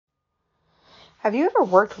Have you ever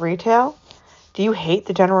worked retail? Do you hate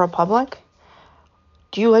the general public?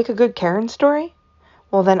 Do you like a good Karen story?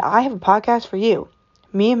 Well, then I have a podcast for you.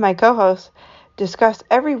 Me and my co-hosts discuss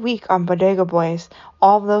every week on Bodega Boyz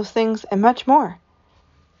all of those things and much more.